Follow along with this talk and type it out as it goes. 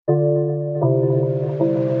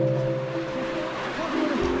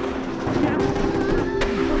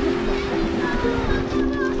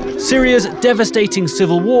Syria's devastating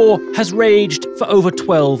civil war has raged for over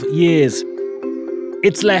 12 years.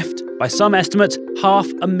 It's left, by some estimates,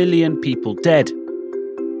 500,000 people dead.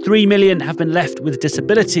 3 million have been left with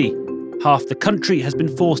disability. Half the country has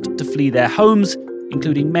been forced to flee their homes,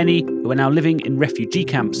 including many who are now living in refugee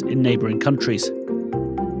camps in neighbouring countries.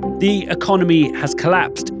 The economy has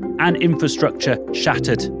collapsed and infrastructure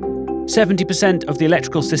shattered. 70% of the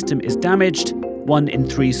electrical system is damaged, 1 in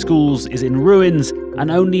 3 schools is in ruins, and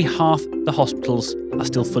only half the hospitals are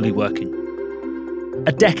still fully working.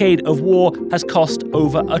 A decade of war has cost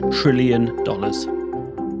over $1 trillion.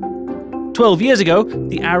 12 years ago,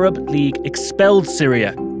 the Arab League expelled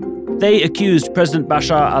Syria. They accused President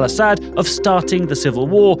Bashar Al Assad of starting the civil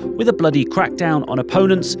war with a bloody crackdown on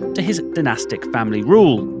opponents to his dynastic family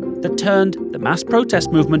rule that turned the mass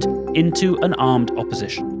protest movement into an armed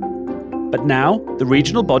opposition. But now, the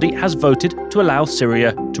regional body has voted to allow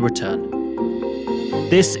Syria to return.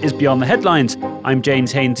 This is Beyond the Headlines. I'm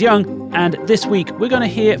James Haines Young, and this week we're going to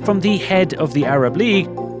hear from the head of the Arab League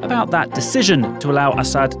about that decision to allow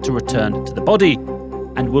Assad to return to the body.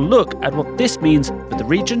 And we'll look at what this means for the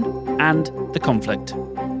region and the conflict.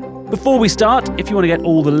 Before we start, if you want to get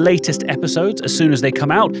all the latest episodes as soon as they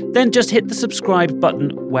come out, then just hit the subscribe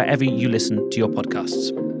button wherever you listen to your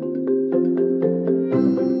podcasts.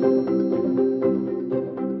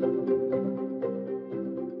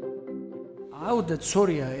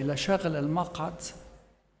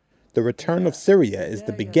 The return of Syria is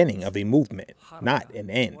the beginning of a movement, not an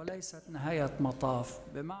end.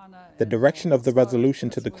 The direction of the resolution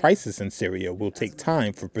to the crisis in Syria will take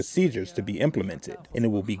time for procedures to be implemented, and it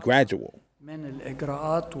will be gradual.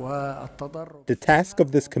 The task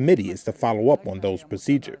of this committee is to follow up on those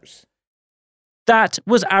procedures. That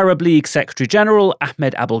was Arab League Secretary General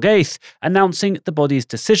Ahmed Abul-Ghaith announcing the body's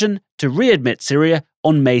decision to readmit Syria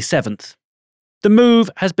on May 7th. The move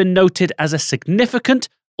has been noted as a significant,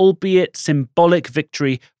 albeit symbolic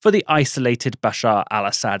victory for the isolated Bashar Al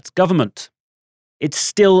Assad's government. It's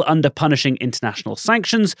still under punishing international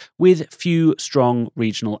sanctions with few strong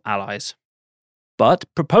regional allies. But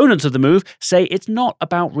proponents of the move say it's not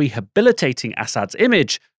about rehabilitating Assad's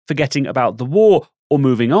image, forgetting about the war, or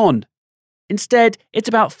moving on. Instead, it's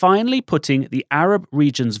about finally putting the Arab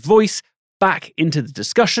region's voice back into the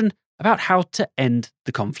discussion about how to end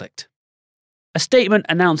the conflict. A statement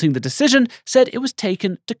announcing the decision said it was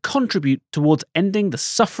taken to contribute towards ending the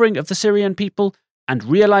suffering of the Syrian people and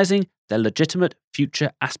realising their legitimate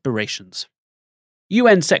future aspirations.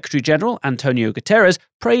 UN Secretary-General Antonio Guterres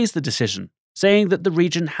praised the decision, saying that the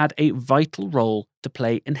region had a vital role to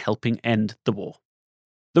play in helping end the war.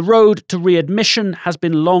 The road to readmission has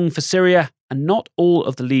been long for Syria, and not all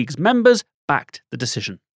of the League's members backed the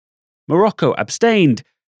decision. Morocco abstained.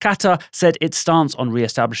 Qatar said its stance on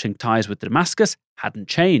re-establishing ties with Damascus hadn't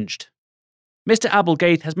changed. Mr.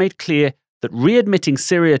 Abul-Ghaith has made clear that readmitting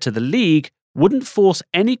Syria to the League wouldn't force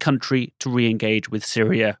any country to re-engage with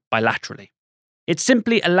Syria bilaterally. It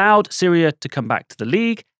simply allowed Syria to come back to the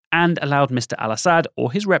League and allowed Mr. al-Assad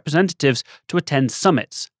or his representatives to attend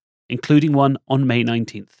summits, including one on May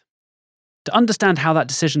 19th. To understand how that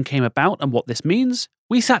decision came about and what this means,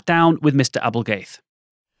 we sat down with Mr. Abul-Ghaith.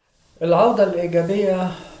 العودة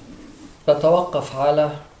الإيجابية تتوقف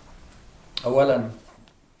على أولاً.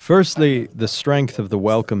 Firstly, the strength of the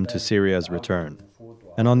welcome to Syria's return,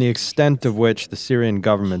 and on the extent of which the Syrian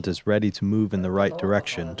government is ready to move in the right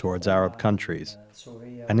direction towards Arab countries,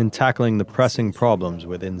 and in tackling the pressing problems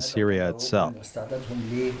within Syria itself.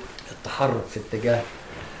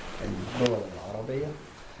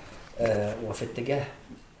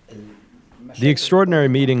 The extraordinary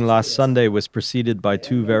meeting last Sunday was preceded by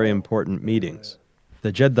 2 very important meetings,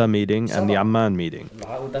 the Jeddah meeting and the Amman meeting.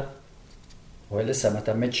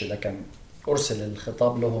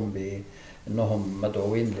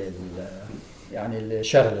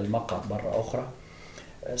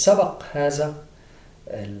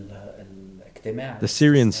 The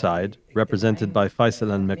Syrian side, represented by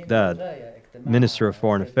Faisal al-Miqdad, Minister of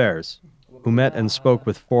Foreign Affairs, who met and spoke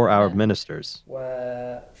with 4 Arab ministers.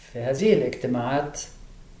 في هذه الاجتماعات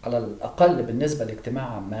على الأقل بالنسبة لاجتماع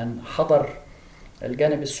عمان حضر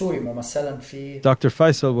الجانب السوري ممثلا في Dr.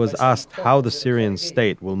 Faisal was asked how the Syrian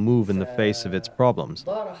state will move in the face of its problems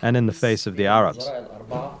and in the face of the Arabs.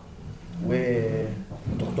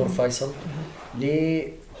 ودكتور فيصل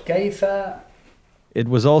لكيف It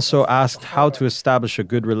was also asked how to establish a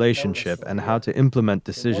good relationship and how to implement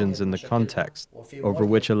decisions in the context over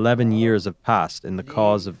which 11 years have passed in the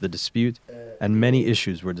cause of the dispute, and many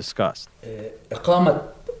issues were discussed. إقامة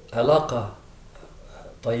علاقة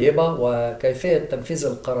طيبة وكيفية تنفيذ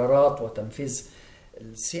القرارات وتنفيذ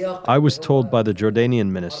I was told by the Jordanian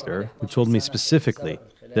minister, who told me specifically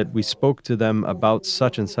that we spoke to them about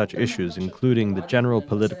such and such issues, including the general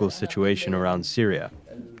political situation around Syria.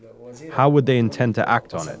 How would they intend to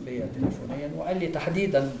act on it? وقال لي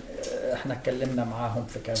تحديدا احنا اتكلمنا معاهم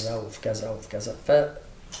في كذا وفي كذا وفي كذا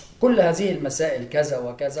فكل هذه المسائل كذا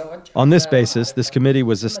وكذا. On this basis, this committee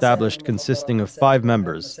was established consisting of 5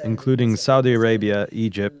 members, including Saudi Arabia,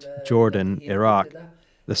 Egypt, Jordan, Iraq,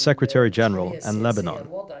 the Secretary General, and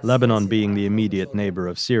Lebanon being the immediate neighbor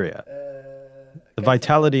of Syria. The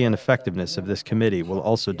vitality and effectiveness of this committee will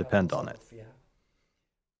also depend on it.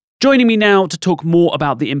 Joining me now to talk more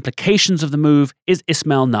about the implications of the move is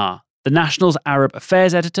Ismail Nar, the National's Arab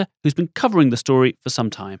Affairs editor who's been covering the story for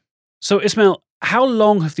some time. So Ismail, how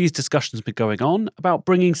long have these discussions been going on about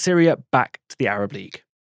bringing Syria back to the Arab League?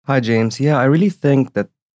 Hi, James. Yeah, I really think that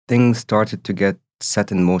things started to get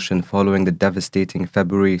set in motion following the devastating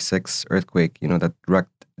February 6th earthquake, that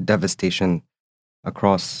wreaked devastation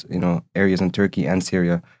across, areas in Turkey and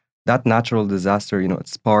Syria. That natural disaster, it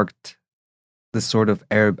sparked this sort of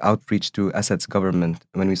Arab outreach to Assad's government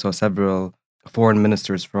when we saw several foreign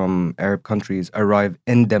ministers from Arab countries arrive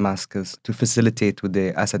in Damascus to facilitate with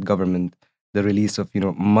the Assad government the release of,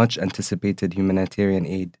 much anticipated humanitarian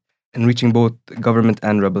aid in reaching both government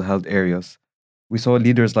and rebel-held areas. We saw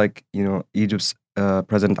leaders like, Egypt's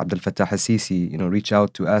President Abdel Fattah al-Sisi, reach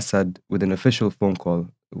out to Assad with an official phone call,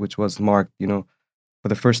 which was marked, for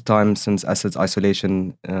the first time since Assad's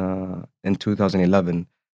isolation in 2011.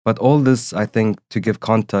 But all this, I think, to give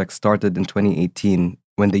context, started in 2018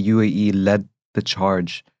 when the UAE led the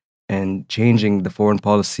charge in changing the foreign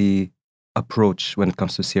policy approach when it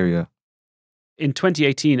comes to Syria. In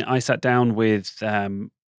 2018, I sat down with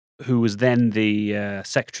who was then the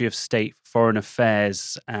Secretary of State for Foreign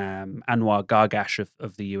Affairs, Anwar Gargash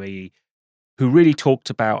of the UAE, who really talked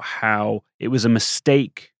about how it was a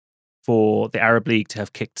mistake for the Arab League to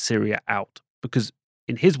have kicked Syria out. Because,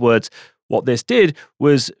 in his words, what this did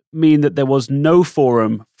was mean that there was no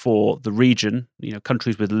forum for the region,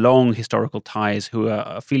 countries with long historical ties who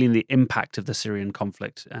are feeling the impact of the Syrian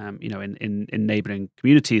conflict, in neighbouring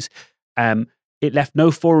communities. It left no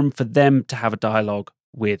forum for them to have a dialogue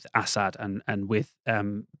with Assad and with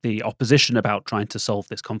the opposition about trying to solve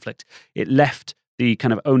this conflict. It left the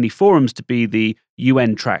kind of only forums to be the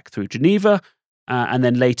UN track through Geneva, and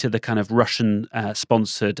then later the kind of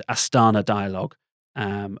Russian-sponsored Astana dialogue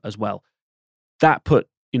as well. That put,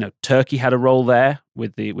 Turkey had a role there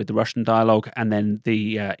with the Russian dialogue, and then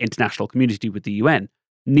the international community with the UN.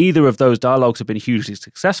 Neither of those dialogues have been hugely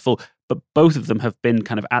successful, but both of them have been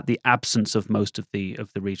kind of at the absence of most of the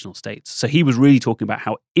regional states. So he was really talking about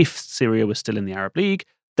how if Syria was still in the Arab League,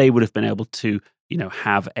 they would have been able to,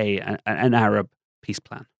 have an Arab peace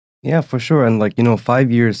plan. Yeah, for sure. And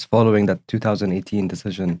 5 years following that 2018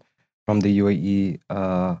 decision from the UAE,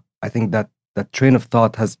 I think that train of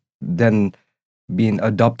thought has then been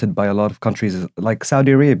adopted by a lot of countries like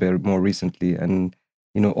Saudi Arabia more recently. And,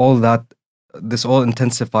 this all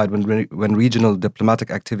intensified when regional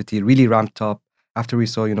diplomatic activity really ramped up after we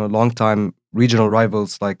saw, long-time regional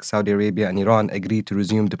rivals like Saudi Arabia and Iran agree to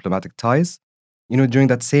resume diplomatic ties. During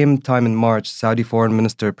that same time in March, Saudi Foreign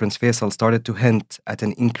Minister Prince Faisal started to hint at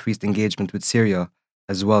an increased engagement with Syria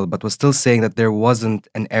as well, but was still saying that there wasn't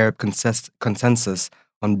an Arab consensus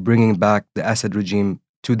on bringing back the Assad regime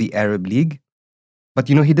to the Arab League. But,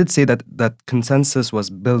 he did say that consensus was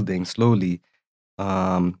building slowly,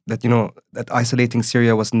 that isolating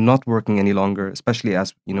Syria was not working any longer, especially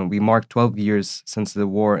as, we marked 12 years since the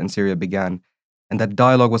war in Syria began, and that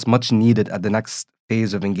dialogue was much needed at the next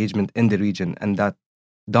phase of engagement in the region, and that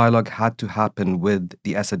dialogue had to happen with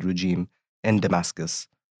the Assad regime in Damascus.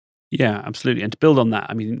 Yeah, absolutely. And to build on that,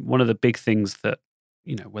 I mean, one of the big things that,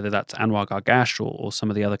 whether that's Anwar Gargash or some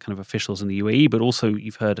of the other kind of officials in the UAE, but also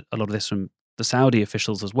you've heard a lot of this from the Saudi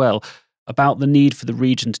officials as well, about the need for the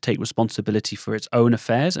region to take responsibility for its own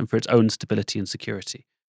affairs and for its own stability and security.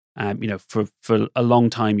 For a long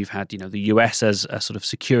time, you've had, the US as a sort of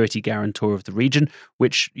security guarantor of the region,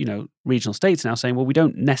 which, regional states are now saying, well, we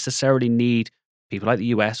don't necessarily need people like the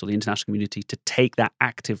US or the international community to take that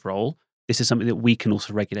active role. This is something that we can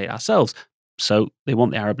also regulate ourselves. So they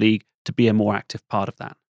want the Arab League to be a more active part of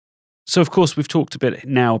that. So, of course, we've talked a bit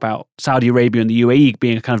now about Saudi Arabia and the UAE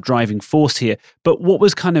being a kind of driving force here. But what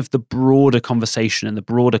was kind of the broader conversation and the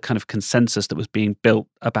broader kind of consensus that was being built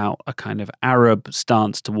about a kind of Arab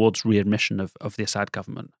stance towards readmission of the Assad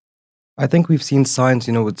government? I think we've seen signs,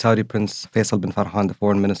 with Saudi Prince Faisal bin Farhan, the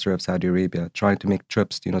foreign minister of Saudi Arabia, trying to make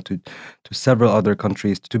trips, to several other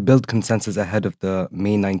countries to build consensus ahead of the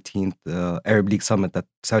May 19th Arab League summit that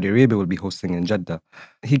Saudi Arabia will be hosting in Jeddah.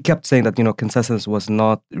 He kept saying that, consensus was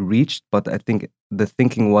not reached, but I think the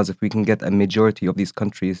thinking was if we can get a majority of these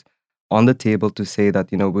countries on the table to say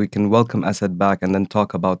that, we can welcome Assad back and then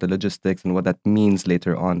talk about the logistics and what that means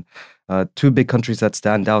later on. Two big countries that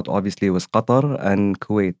stand out, obviously, was Qatar and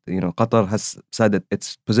Kuwait. Qatar has said that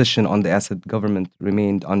its position on the Assad government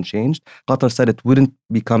remained unchanged. Qatar said it wouldn't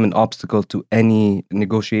become an obstacle to any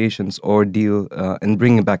negotiations or deal in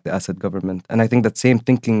bringing back the Assad government. And I think that same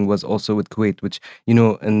thinking was also with Kuwait, which,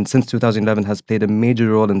 and since 2011 has played a major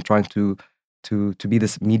role in trying to be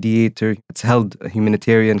this mediator. It's held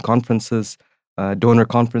humanitarian conferences, donor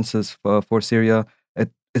conferences for Syria.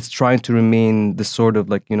 It's trying to remain the sort of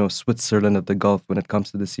Switzerland of the Gulf when it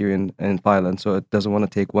comes to the Syrian file, and so it doesn't want to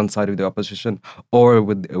take one side of the opposition or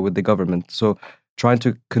with the government. So trying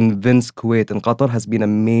to convince Kuwait and Qatar has been a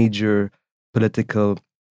major political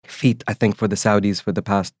feat, I think, for the Saudis for the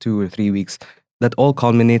past 2 or 3 weeks. That all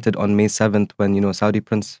culminated on May 7th when Saudi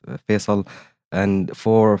Prince Faisal and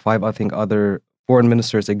 4 or 5, I think, other foreign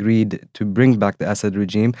ministers agreed to bring back the Assad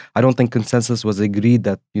regime. I don't think consensus was agreed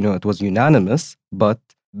that, it was unanimous, but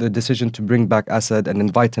the decision to bring back Assad and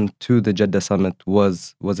invite him to the Jeddah summit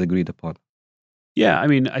was agreed upon. Yeah, I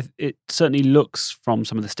mean, it certainly looks from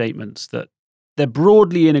some of the statements that they're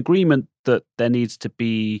broadly in agreement that there needs to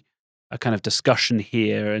be a kind of discussion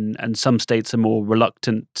here, and some states are more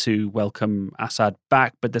reluctant to welcome Assad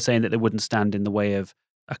back, but they're saying that they wouldn't stand in the way of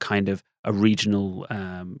a kind of a regional,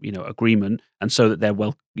 agreement, and so that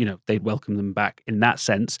they'd welcome them back in that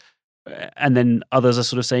sense. And then others are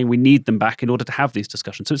sort of saying we need them back in order to have these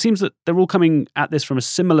discussions. So it seems that they're all coming at this from a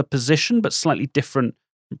similar position, but slightly different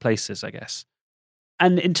places, I guess.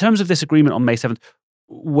 And in terms of this agreement on May 7th,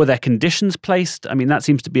 were there conditions placed? I mean, that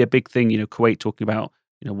seems to be a big thing, Kuwait talking about,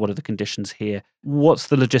 what are the conditions here? What's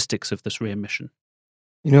the logistics of this readmission?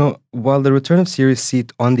 While the return of Syria's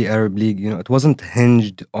seat on the Arab League, it wasn't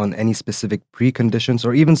hinged on any specific preconditions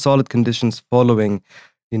or even solid conditions following,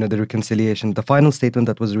 the reconciliation. The final statement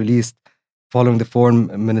that was released following the foreign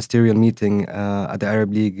ministerial meeting at the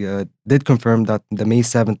Arab League did confirm that the May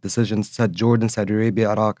 7th decision said Jordan, Saudi Arabia,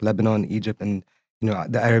 Iraq, Lebanon, Egypt, and,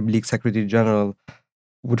 the Arab League Secretary General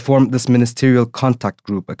would form this ministerial contact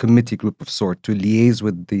group, a committee group of sort, to liaise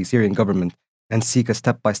with the Syrian government and seek a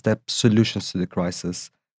step-by-step solutions to the crisis.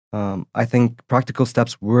 I think practical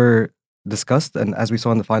steps were discussed, and as we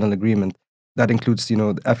saw in the final agreement, that includes,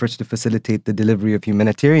 the efforts to facilitate the delivery of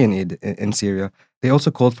humanitarian aid in Syria. They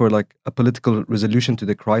also called for a political resolution to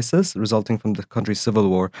the crisis resulting from the country's civil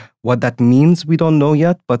war. What that means, we don't know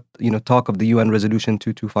yet, but, talk of the UN Resolution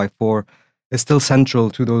 2254 is still central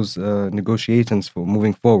to those negotiations for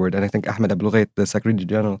moving forward. And I think Ahmed Abulghait, the Secretary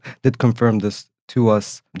General, did confirm this to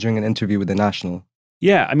us during an interview with The National.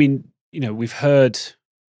 Yeah, I mean, we've heard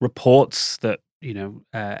reports that,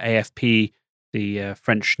 AFP, the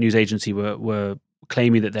French news agency, were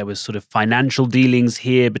claiming that there was sort of financial dealings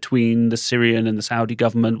here between the Syrian and the Saudi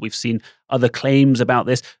government. We've seen other claims about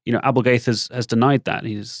this. Abulghait has denied that.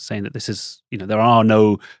 He's saying that this is, there are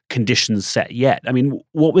no conditions set yet. I mean,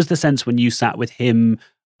 what was the sense when you sat with him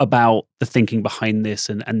about the thinking behind this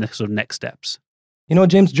and the sort of next steps?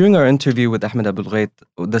 James, during our interview with Ahmed Abulghait,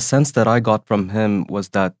 the sense that I got from him was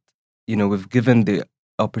that, we've given the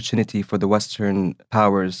opportunity for the Western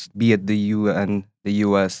powers, be it the UN, the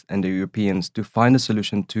US, and the Europeans, to find a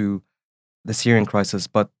solution to the Syrian crisis.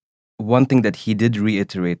 But one thing that he did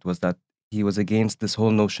reiterate was that he was against this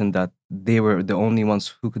whole notion that they were the only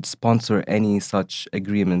ones who could sponsor any such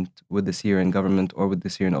agreement with the Syrian government or with the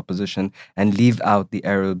Syrian opposition and leave out the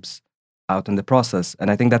Arabs out in the process. And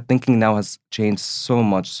I think that thinking now has changed so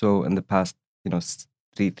much so in the past,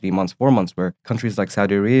 3 months, 4 months, where countries like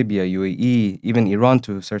Saudi Arabia, UAE, even Iran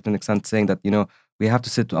to a certain extent, saying that, we have to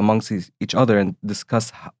sit amongst each other and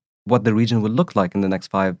discuss what the region will look like in the next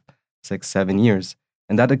 5, 6, 7 years.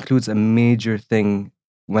 And that includes a major thing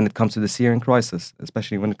when it comes to the Syrian crisis,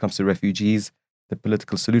 especially when it comes to refugees, the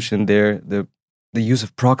political solution there, the use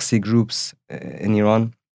of proxy groups in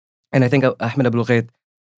Iran. And I think Ahmed Abulghait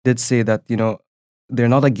did say that, they're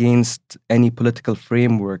not against any political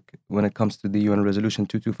framework when it comes to the UN Resolution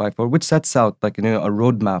 2254, which sets out a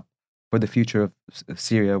roadmap for the future of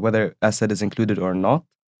Syria, whether Assad is included or not.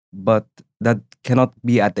 But that cannot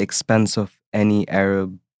be at the expense of any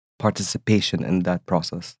Arab participation in that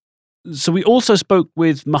process. So we also spoke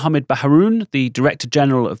with Mohammed Baharoun, the Director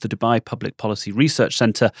General of the Dubai Public Policy Research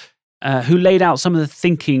Centre, who laid out some of the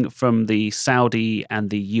thinking from the Saudi and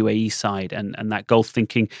the UAE side and that Gulf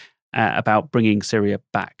thinking. about bringing Syria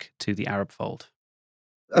back to the Arab fold?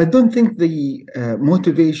 I don't think the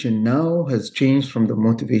motivation now has changed from the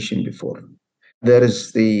motivation before. There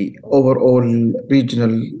is the overall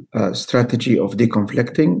regional strategy of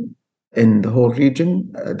deconflicting in the whole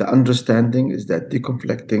region. The understanding is that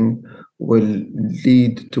deconflicting will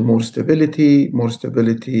lead to more stability. More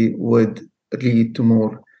stability would lead to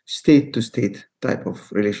more state-to-state type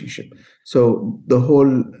of relationship. So the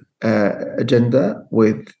whole agenda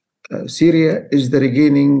with Syria is the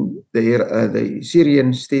regaining the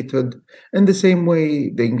Syrian statehood in the same way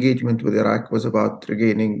the engagement with Iraq was about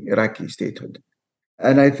regaining Iraqi statehood.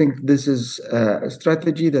 And I think this is a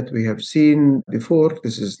strategy that we have seen before.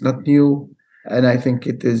 This is not new. And I think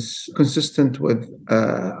it is consistent with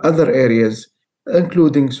other areas,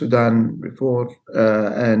 including Sudan before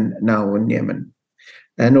and now in Yemen.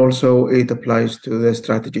 And also it applies to the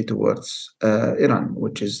strategy towards Iran,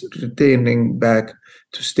 which is returning back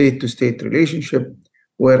to state relationship,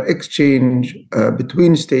 where exchange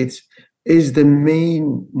between states is the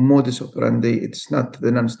main modus operandi. It's not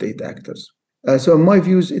the non-state actors. So in my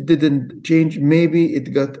views, it didn't change. Maybe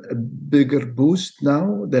it got a bigger boost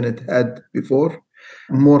now than it had before.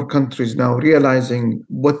 More countries now realizing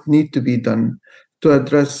what needs to be done to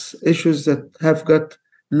address issues that have got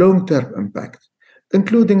long-term impact,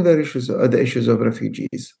 including the issues of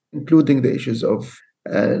refugees, including the issues of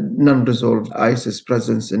non-resolved ISIS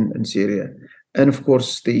presence in Syria, and of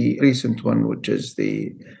course the recent one, which is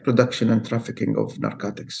the production and trafficking of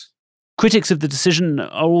narcotics. Critics of the decision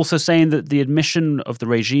are also saying that the admission of the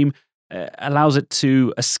regime allows it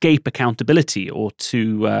to escape accountability or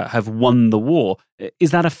to have won the war.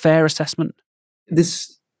 Is that a fair assessment?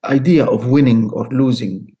 This idea of winning or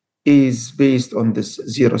losing is based on this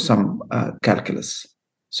zero-sum calculus.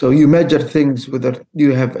 So you measure things whether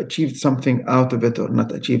you have achieved something out of it or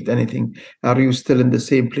not achieved anything. Are you still in the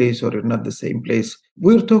same place or you're not the same place?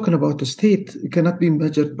 We're talking about a state. It cannot be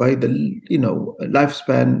measured by the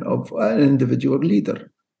lifespan of an individual leader.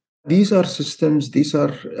 These are systems, these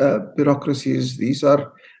are bureaucracies, these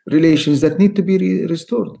are relations that need to be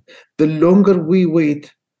restored. The longer we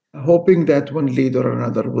wait, hoping that one leader or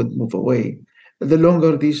another would move away, the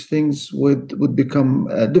longer these things would become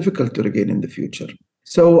difficult to regain in the future.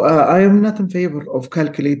 So I am not in favor of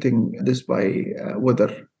calculating this by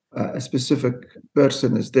whether a specific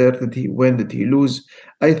person is there, when did he lose.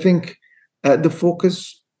 I think the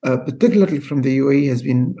focus, particularly from the UAE, has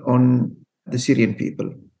been on the Syrian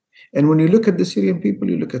people. And when you look at the Syrian people,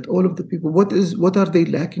 you look at all of the people, what are they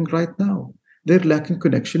lacking right now? They're lacking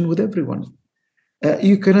connection with everyone.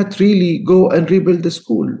 You cannot really go and rebuild the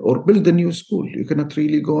school or build a new school. You cannot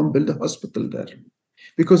really go and build a hospital there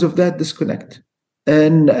because of that disconnect.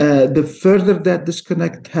 And the further that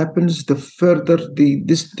disconnect happens, the further the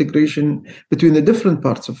disintegration between the different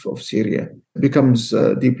parts of Syria becomes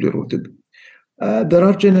deeply rooted. There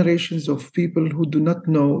are generations of people who do not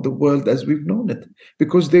know the world as we've known it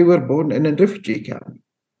because they were born in a refugee camp.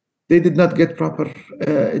 They did not get proper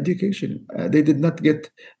education. They did not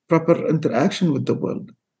get proper interaction with the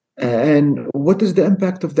world. And what is the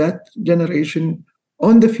impact of that generation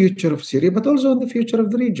on the future of Syria, but also on the future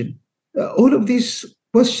of the region? All of these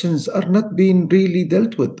questions are not being really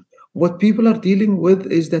dealt with. What people are dealing with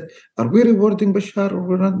is that, are we rewarding Bashar or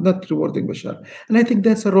we're not rewarding Bashar? And I think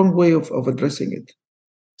that's a wrong way of addressing it.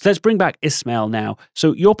 So let's bring back Ismail now.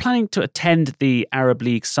 So you're planning to attend the Arab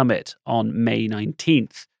League summit on May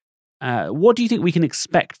 19th. What do you think we can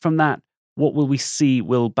expect from that? What will we see?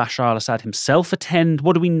 Will Bashar al Assad himself attend?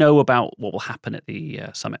 What do we know about what will happen at the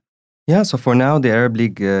summit? Yeah, so for now, the Arab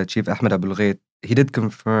League chief Ahmed Abulghait, he did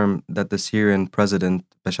confirm that the Syrian president,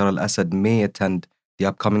 Bashar al Assad, may attend the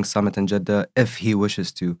upcoming summit in Jeddah if he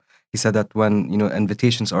wishes to. He said that when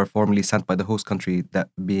invitations are formally sent by the host country, that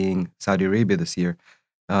being Saudi Arabia this year,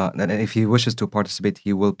 that if he wishes to participate,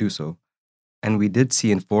 he will do so. And we did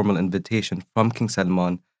see informal invitation from King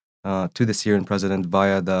Salman to the Syrian president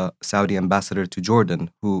via the Saudi ambassador to Jordan,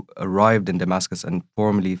 who arrived in Damascus and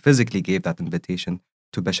formally, physically gave that invitation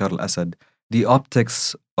to Bashar al-Assad. The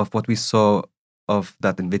optics of what we saw of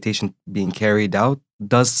that invitation being carried out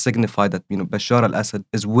does signify that Bashar al-Assad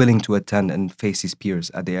is willing to attend and face his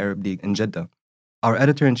peers at the Arab League in Jeddah. Our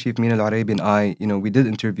editor-in-chief, Mina Al-Arabi, and I, we did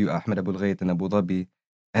interview Ahmed Abulghait in Abu Dhabi,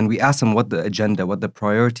 and we asked him what the agenda, what the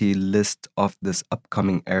priority list of this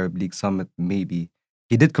upcoming Arab League summit may be.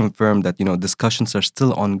 He did confirm that, discussions are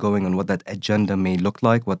still ongoing on what that agenda may look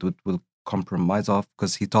like, what it will compromise of,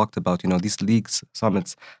 because he talked about, these leagues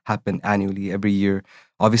summits happen annually every year.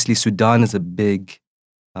 Obviously, Sudan is a big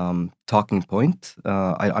talking point.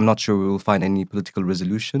 I'm not sure we will find any political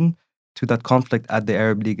resolution to that conflict at the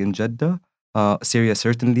Arab League in Jeddah. Syria,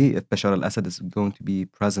 certainly, if Bashar Al Assad is going to be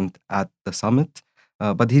present at the summit.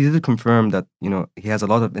 But he did confirm that, he has a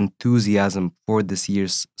lot of enthusiasm for this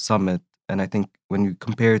year's summit. And I think when you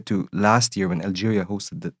compare it to last year when Algeria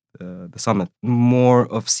hosted the summit, more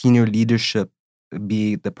of senior leadership,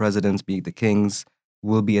 be it the presidents, be it the kings,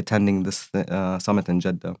 will be attending this summit in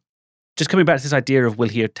Jeddah. Just coming back to this idea of will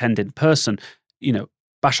he attend in person,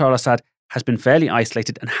 Bashar al-Assad has been fairly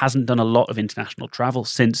isolated and hasn't done a lot of international travel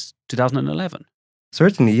since 2011.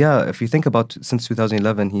 Certainly, yeah. If you think about since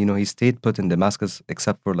 2011, he stayed put in Damascus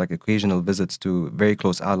except for occasional visits to very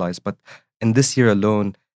close allies. But in this year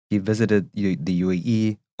alone, he visited the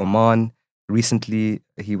UAE, Oman. Recently,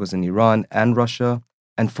 he was in Iran and Russia.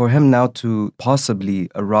 And for him now to possibly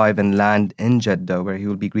arrive and land in Jeddah, where he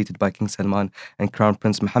will be greeted by King Salman and Crown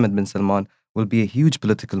Prince Mohammed bin Salman, will be a huge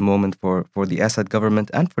political moment for the Assad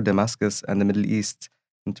government and for Damascus and the Middle East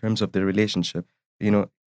in terms of their relationship.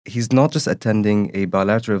 He's not just attending a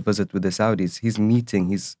bilateral visit with the Saudis, he's meeting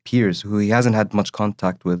his peers who he hasn't had much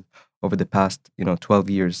contact with over the past, 12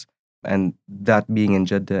 years. And that being in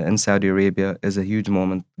Jeddah in Saudi Arabia is a huge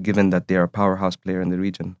moment, given that they are a powerhouse player in the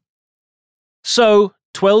region. So,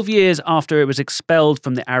 12 years after it was expelled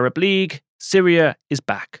from the Arab League, Syria is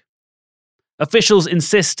back. Officials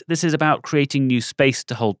insist this is about creating new space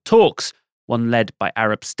to hold talks, one led by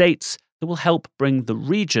Arab states, that will help bring the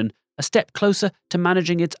region a step closer to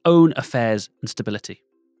managing its own affairs and stability.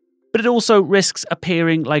 But it also risks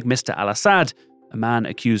appearing like Mr. Al-Assad, a man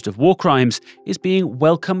accused of war crimes, is being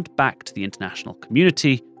welcomed back to the international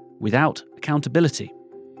community without accountability.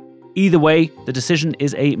 Either way, the decision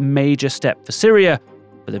is a major step for Syria,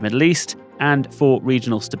 for the Middle East, and for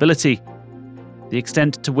regional stability. The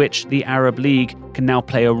extent to which the Arab League can now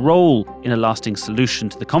play a role in a lasting solution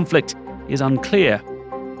to the conflict is unclear.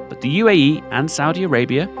 But the UAE and Saudi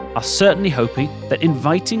Arabia are certainly hoping that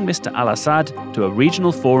inviting Mr. Al-Assad to a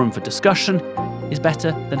regional forum for discussion is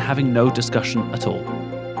better than having no discussion at all.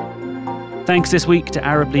 Thanks this week to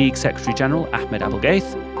Arab League Secretary-General Ahmed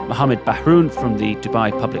Abulgaith, Mohammed Bahroun from the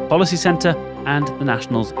Dubai Public Policy Centre, and the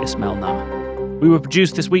National's Ismail Nama. We were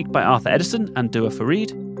produced this week by Arthur Edison and Dua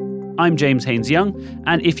Farid. I'm James Haines Young,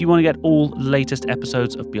 and if you want to get all the latest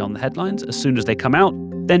episodes of Beyond the Headlines as soon as they come out,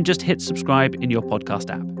 then just hit subscribe in your podcast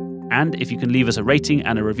app. And if you can leave us a rating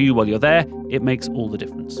and a review while you're there, it makes all the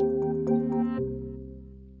difference.